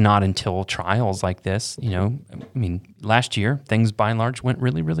it's not until trials like this, I mean, last year things by and large went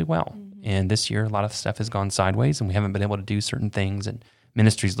really, really well. And this year a lot of stuff has gone sideways and we haven't been able to do certain things, and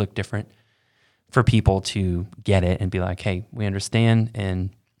ministries look different. For people to get it and be like, hey, we understand, and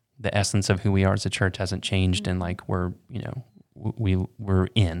the essence of who we are as a church hasn't changed, and like we're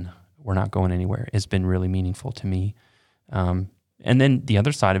not going anywhere, has been really meaningful to me. And then the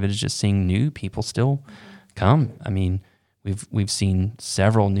other side of it is just seeing new people still come. I mean, we've seen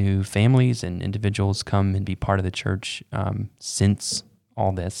several new families and individuals come and be part of the church since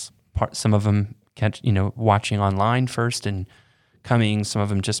all this. Some of them watching online first and coming. Some of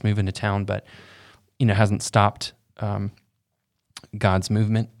them just moving to town, but hasn't stopped God's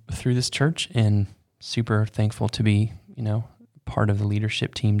movement through this church, and super thankful to be, part of the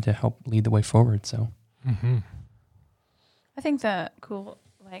leadership team to help lead the way forward. So, I think the cool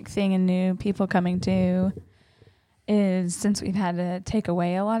thing in new people coming to is, since we've had to take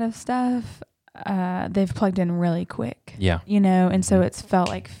away a lot of stuff, they've plugged in really quick. Yeah. And so it's felt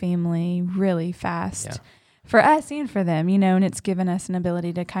like family really fast for us and for them, and it's given us an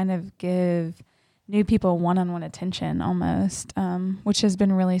ability to kind of give new people one-on-one attention almost, which has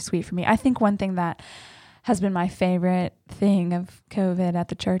been really sweet for me. I think one thing that has been my favorite thing of COVID at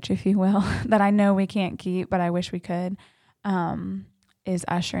the church, if you will, that I know we can't keep, but I wish we could, is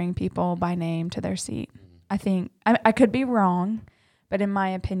ushering people by name to their seat. I think, I could be wrong, but in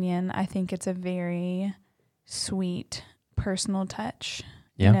my opinion, I think it's a very sweet personal touch,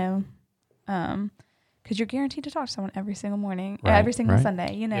 because you're guaranteed to talk to someone every single morning, every single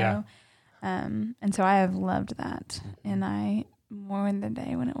Sunday, Yeah. And so I have loved that, and I mourn the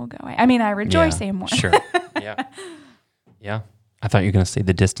day when it will go away. I mean, I rejoice and mourn. Sure. Yeah. I thought you were going to say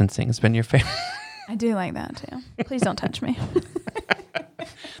the distancing has been your favorite. I do like that too. Please don't touch me.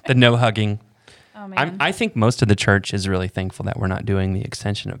 The no hugging. Oh man. I think most of the church is really thankful that we're not doing the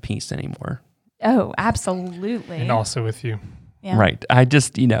extension of peace anymore. Oh, absolutely. and also with you. Yeah. Right. I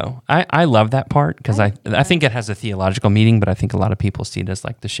just, I love that part because I think it has a theological meaning, but I think a lot of people see it as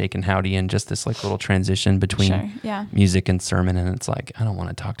like the shake and howdy and just this like little transition between Sure. Yeah. music and sermon. And it's like, I don't want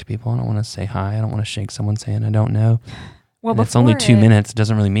to talk to people. I don't want to say hi. I don't want to shake someone saying I don't know. Well, And it's only 2 minutes. It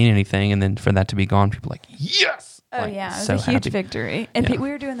doesn't really mean anything. And then for that to be gone, people are like, yes. Oh, Like, yeah. It was so a huge happy. victory. And Yeah. we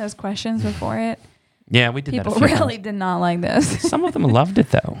were doing those questions before it. Yeah, we did People that a few really times. did not like this. Some of them loved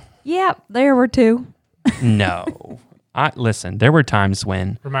it though. Yeah, there were two. No. Listen, there were times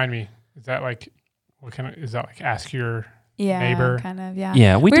when, Remind me, is that like ask your Yeah, neighbor? kind of. Yeah.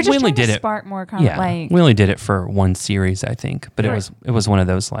 yeah, we were just only trying did to it. spark more kind Yeah, of like. we only did it for one series, I think, but Right. it was one of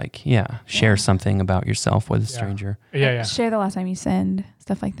those like, share Yeah. something about yourself with a Yeah. stranger. Yeah. Share the last time you sinned,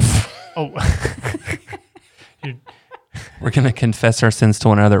 stuff like that. Oh, We're gonna confess our sins to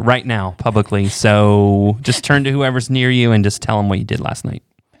one another right now, publicly. So just turn to whoever's near you and just tell them what you did last night.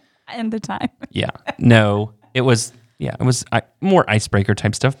 And the time. Yeah, no, it was more icebreaker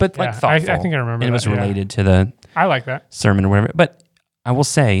type stuff, but like Yeah, thoughtful. I think I remember And it was that, yeah. related to the I like that. sermon or whatever. But I will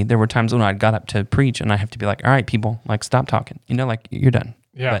say there were times when I got up to preach and I have to be like, all right, people, like stop talking. Like you're done.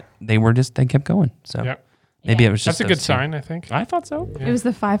 Yeah. But they kept going. So Yeah. maybe Yeah. it was just That's a good those two. sign, I think. I thought so. Yeah. It was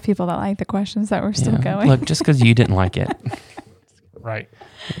the 5 people that liked the questions that were still Yeah. going. Look, just because you didn't like it. Right.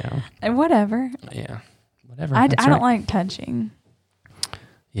 And whatever. Yeah. Whatever. I That's don't right. like touching.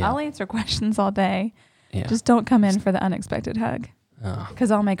 Yeah. I'll answer questions all day. Yeah. Just don't come in for the unexpected hug. Oh.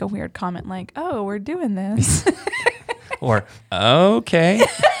 Because I'll make a weird comment like, oh, we're doing this. Or, okay.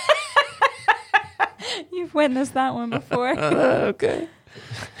 You've witnessed that one before. Okay.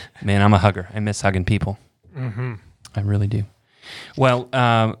 Man, I'm a hugger. I miss hugging people. Mm-hmm. I really do. Well,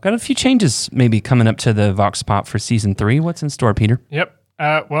 got a few changes maybe coming up to the Vox Pop for season 3. What's in store, Peter? Yep.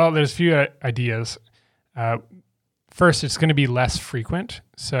 Well, there's a few ideas. First, it's going to be less frequent.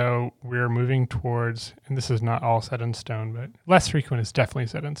 So we're moving towards, and this is not all set in stone, but less frequent is definitely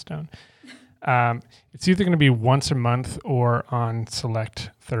set in stone. It's either going to be once a month or on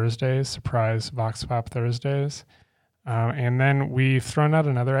select Thursdays, surprise Vox Pop Thursdays. And then we've thrown out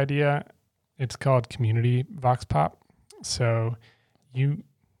another idea. It's called Community Vox Pop. So you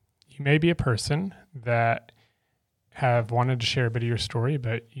may be a person that have wanted to share a bit of your story,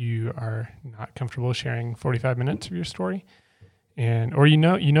 but you are not comfortable sharing 45 minutes of your story. Or you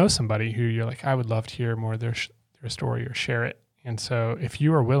know somebody who you're like, I would love to hear more of their story or share it. And so if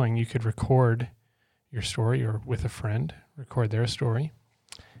you are willing, you could record your story or with a friend, record their story,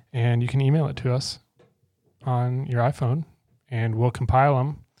 and you can email it to us on your iPhone, and we'll compile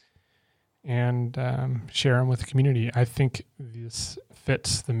them and share them with the community. I think this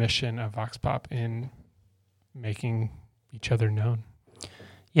fits the mission of Vox Pop in making each other known.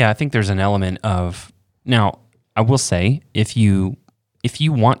 Yeah, I think there's an element of, now, I will say, if you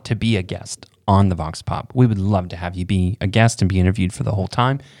want to be a guest on the Vox Pop, we would love to have you be a guest and be interviewed for the whole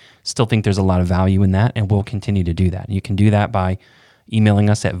time. Still think there's a lot of value in that, and we'll continue to do that. You can do that by emailing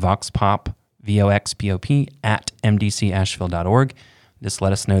us at voxpop, VOXPOP, at mdcasheville.org. Just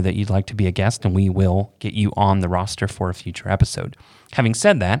let us know that you'd like to be a guest, and we will get you on the roster for a future episode. Having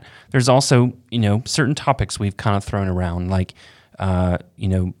said that, there's also, certain topics we've kind of thrown around, like,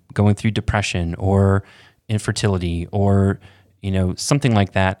 going through depression or infertility or, something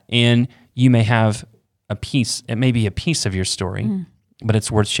like that. And you may have it may be a piece of your story, but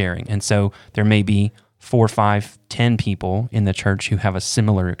it's worth sharing. And so there may be 4, 5, 10 people in the church who have a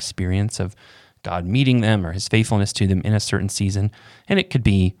similar experience of God meeting them or his faithfulness to them in a certain season. And it could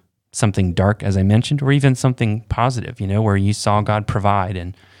be something dark, as I mentioned, or even something positive, where you saw God provide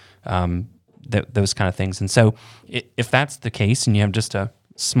and those kind of things. And so if that's the case and you have just a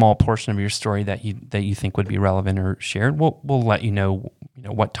small portion of your story that you think would be relevant or shared, we'll let you know,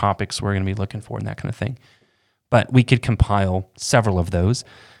 what topics we're going to be looking for and that kind of thing. But we could compile several of those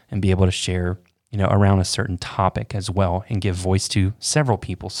and be able to share, around a certain topic as well and give voice to several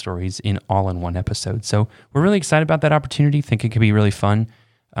people's stories in one episode. So we're really excited about that opportunity. Think it could be really fun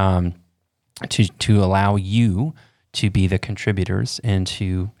to allow you to be the contributors and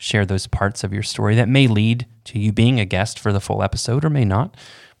to share those parts of your story that may lead to you being a guest for the full episode or may not.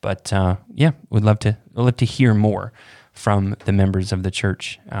 But we'd love to hear more from the members of the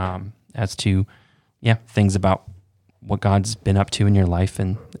church as to things about what God's been up to in your life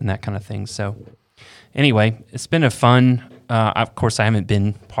and that kind of thing. So anyway, it's been a fun. Of course, I haven't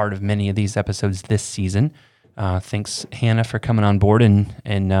been part of many of these episodes this season. Thanks, Hannah, for coming on board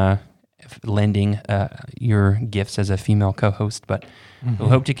and lending your gifts as a female co-host. But we'll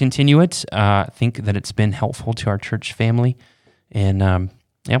hope to continue it. I think that it's been helpful to our church family. And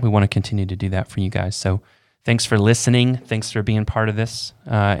we want to continue to do that for you guys. So Thanks for listening. Thanks for being part of this.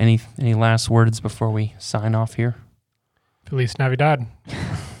 Any last words before we sign off here? Feliz Navidad.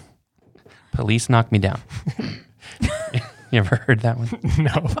 Police knock me down. You ever heard that one?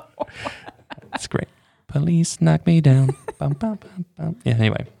 No. That's great. Police knock me down. Bum, bum, bum, bum. Yeah,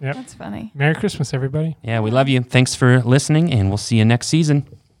 anyway. Yep. That's funny. Merry Christmas, everybody. Yeah, we love you. Thanks for listening, and we'll see you next season.